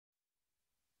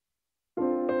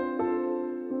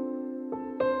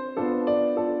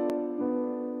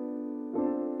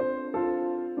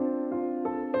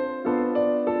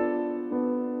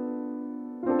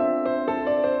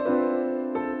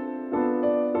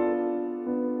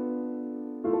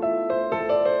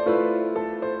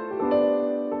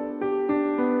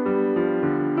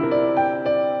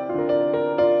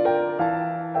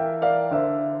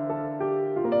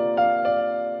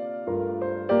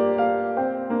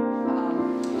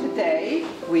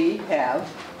have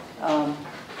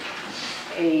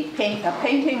a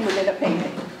painting within a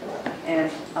painting.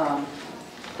 And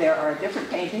there are different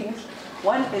paintings.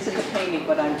 One isn't a painting,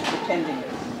 but I'm pretending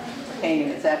it's a painting.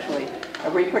 It's actually a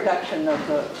reproduction of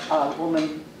the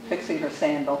woman fixing her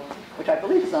sandal, which I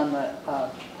believe is on the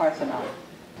Parthenon,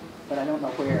 but I don't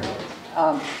know where.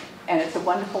 And it's a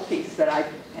wonderful piece that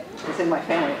is in my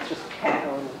family. It's just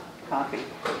a copy,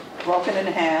 broken in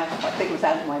half. I think it was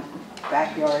out in my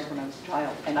backyard when I was a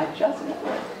child, and I just love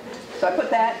it. So I put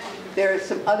that. There's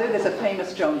there's a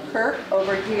famous Joan Kirk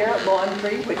over here,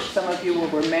 laundry, which some of you will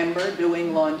remember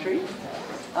doing laundry.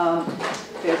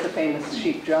 There's the famous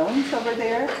Sheep Jones over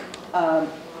there.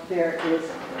 There is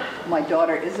my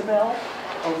daughter Isabel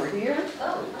over here,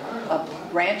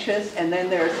 branches, and then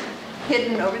there's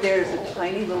hidden over there is a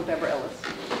tiny little Deborah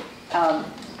Ellis.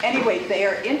 Anyway, they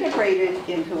are integrated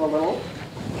into a little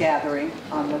gathering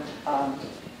on the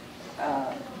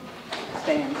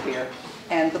stands here.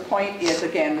 And the point is,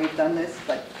 again, we've done this,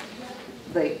 but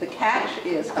the catch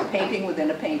is a painting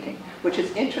within a painting, which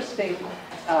is interesting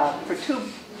for two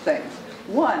things.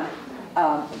 One,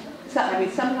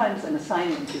 sometimes an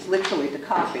assignment is literally to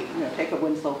copy, take a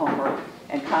Winslow homework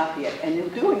and copy it. And in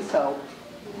doing so,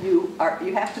 you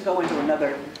have to go into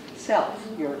another self,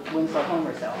 your Winslow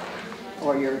Homer self,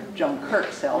 or your Joan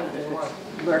Kirk self, if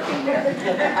it's lurking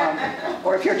there.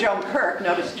 Or if you're Joan Kirk,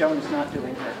 notice Joan is not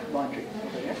doing her laundry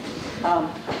over there.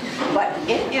 But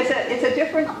it's a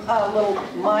different little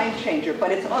mind changer,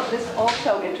 but it's this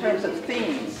also in terms of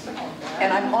themes.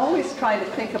 And I'm always trying to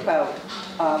think about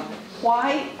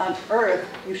why on earth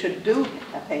you should do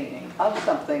a painting of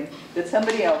something that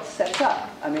somebody else sets up.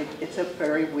 I mean, it's a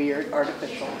very weird,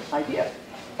 artificial idea.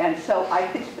 And so I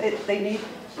think that they need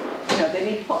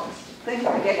hooks, things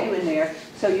to get you in there,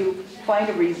 so you find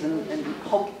a reason and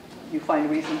hope you find a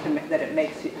reason that it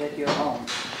makes it your own.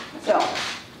 So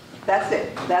that's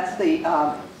it. That's the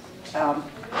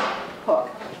hook.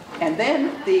 And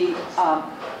then the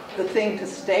thing to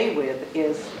stay with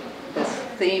is this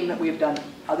theme that we've done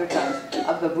other times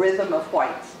of the rhythm of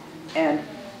whites. And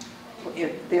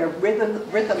there are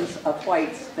rhythms of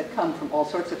whites that come from all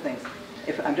sorts of things.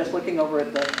 If I'm just looking over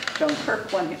at the Joan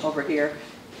Kirk one over here,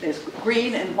 there's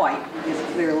green and white is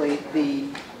clearly the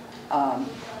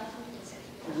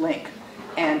link.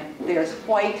 And there's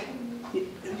white.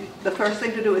 The first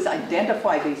thing to do is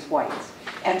identify these whites.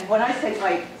 And when I say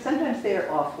white, sometimes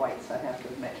they're off-whites, I have to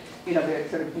admit. They're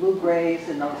sort of blue-grays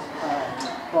in those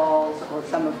balls or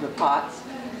some of the pots.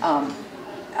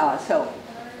 So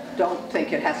don't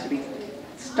think it has to be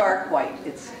stark white.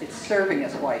 It's serving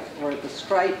as white. Or the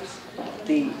stripes,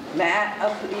 the mat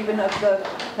even of the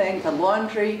thing, the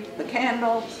laundry, the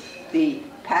candle, the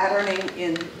patterning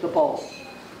in the bowl.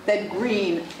 Then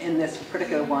green in this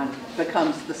particular one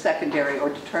becomes the secondary or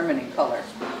determining color,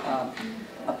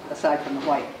 aside from the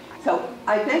white. So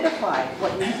identify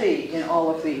what you see in all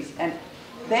of these, and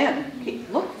then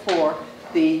look for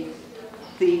the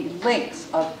links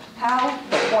of how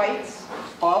the whites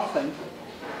often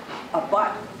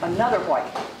abut another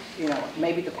white.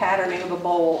 Maybe the patterning of a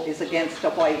bowl is against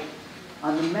a white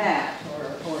on the mat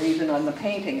or even on the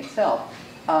painting itself.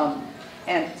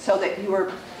 And so that you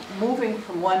are moving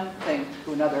from one thing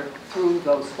to another through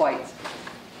those whites.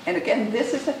 And again,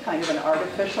 this is a kind of an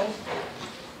artificial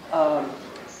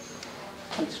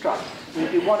construct.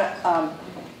 You want to,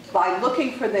 by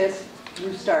looking for this,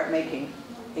 you start making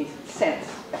a sense,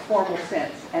 a formal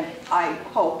sense. And I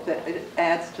hope that it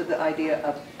adds to the idea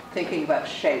of thinking about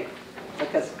shape,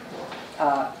 because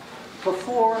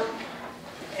before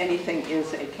anything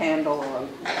is a candle or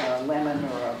a lemon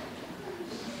or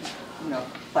a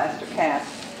plaster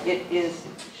cast, it is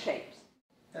shapes.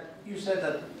 You said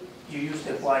that you use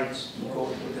the whites to go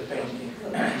with the painting.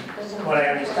 What I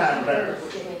understand, but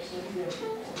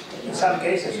in some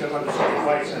cases you're going to see the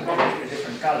whites and completely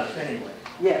different colors anyway.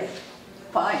 Yes,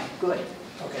 fine, good.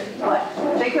 Okay. But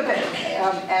think of it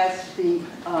as the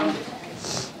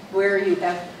where you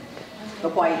have the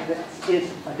white that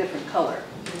is a different color.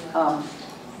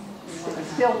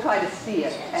 Still try to see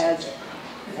it as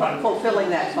fulfilling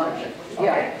that function. Okay.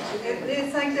 Yeah.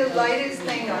 It's like the lightest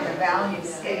thing on the value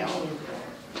scale,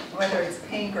 whether it's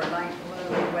pink or light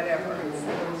blue or whatever.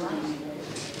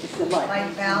 It's the light.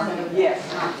 Light value. Yes.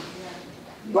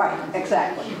 Right,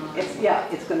 exactly.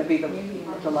 It's going to be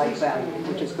the light value,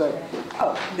 which is good.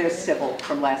 Oh, there's Sybil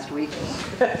from last week.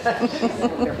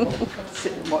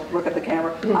 Look at the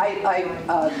camera.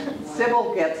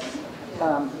 Sybil gets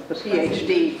the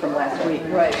PhD from last week.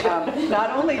 Right.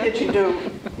 Not only did she do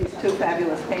these two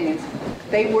fabulous paintings,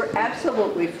 they were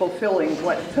absolutely fulfilling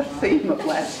what the theme of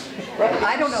last.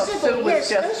 I don't know if Sue was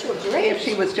just, if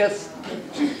she was just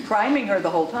priming her the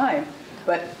whole time,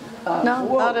 but No,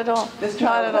 whoa, not at all. This Not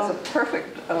child at has all. a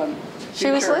perfect She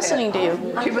was future listening ahead. to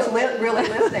you. She was really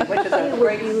listening, which is a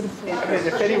great. I mean,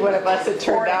 if any one of us had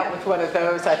turned out with one of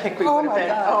those, I think we Oh would have my been,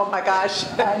 God. oh my gosh.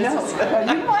 I know,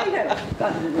 well, you might have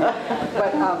done that.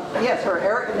 But yes, her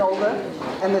Eric Nolda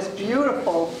and this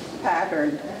beautiful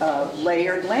pattern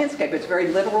layered landscape. It's very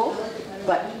literal,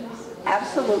 but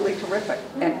absolutely terrific.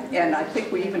 And I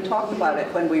think we even talked about it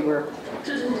when we were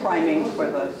priming for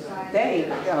the day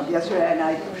yesterday, and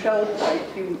I showed,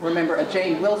 if you remember, a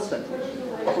Jane Wilson,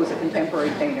 who's a contemporary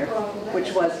painter,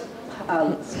 which was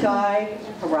sky,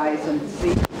 horizon, sea.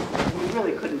 You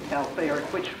really couldn't tell there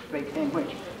which became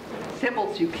which.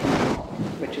 Symbols you can tell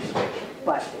which is which,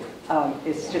 but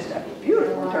it's just a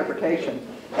beautiful interpretation.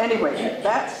 Anyway,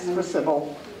 that's for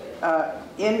Sybil.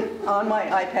 On my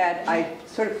iPad, I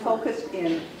sort of focused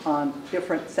in on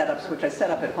different setups, which I set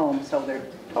up at home, so they're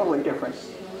totally different.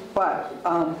 But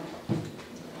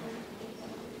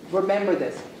remember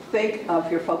this. Think of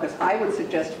your focus. I would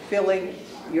suggest filling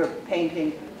your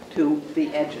painting to the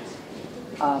edges.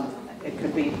 It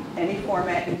could be any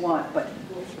format you want, but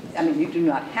I mean, you do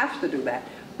not have to do that.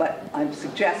 But I'm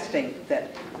suggesting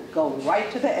that go right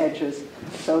to the edges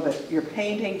so that your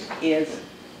painting is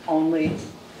only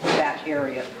that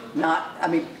area. Not, I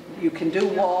mean, you can do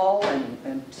wall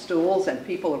and stools and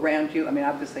people around you. I mean,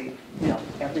 obviously, you know,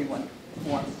 everyone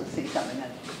wants to see something,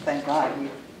 and thank God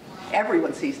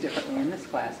everyone sees differently in this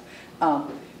class.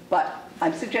 But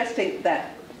I'm suggesting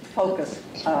that focus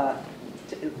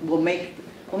will make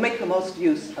the most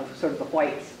use of sort of the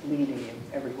whites leading you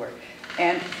everywhere.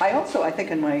 And I also, I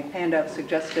think in my handout,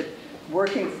 suggested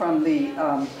working from the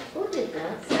Who did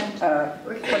that?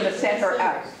 from the center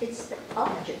out. It's the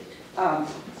object.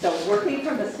 So working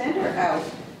from the center out,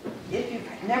 if you've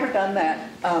never done that,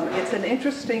 it's an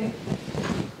interesting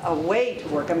way to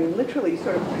work. I mean, literally,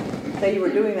 sort of, say you were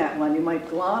doing that one, you might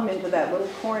glom into that little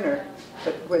corner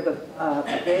where the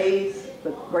vase,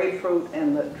 the grapefruit,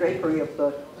 and the drapery of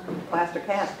the plaster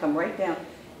cast come right down,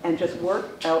 and just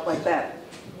work out like that,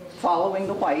 following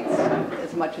the whites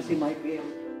as much as you might be able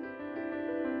to.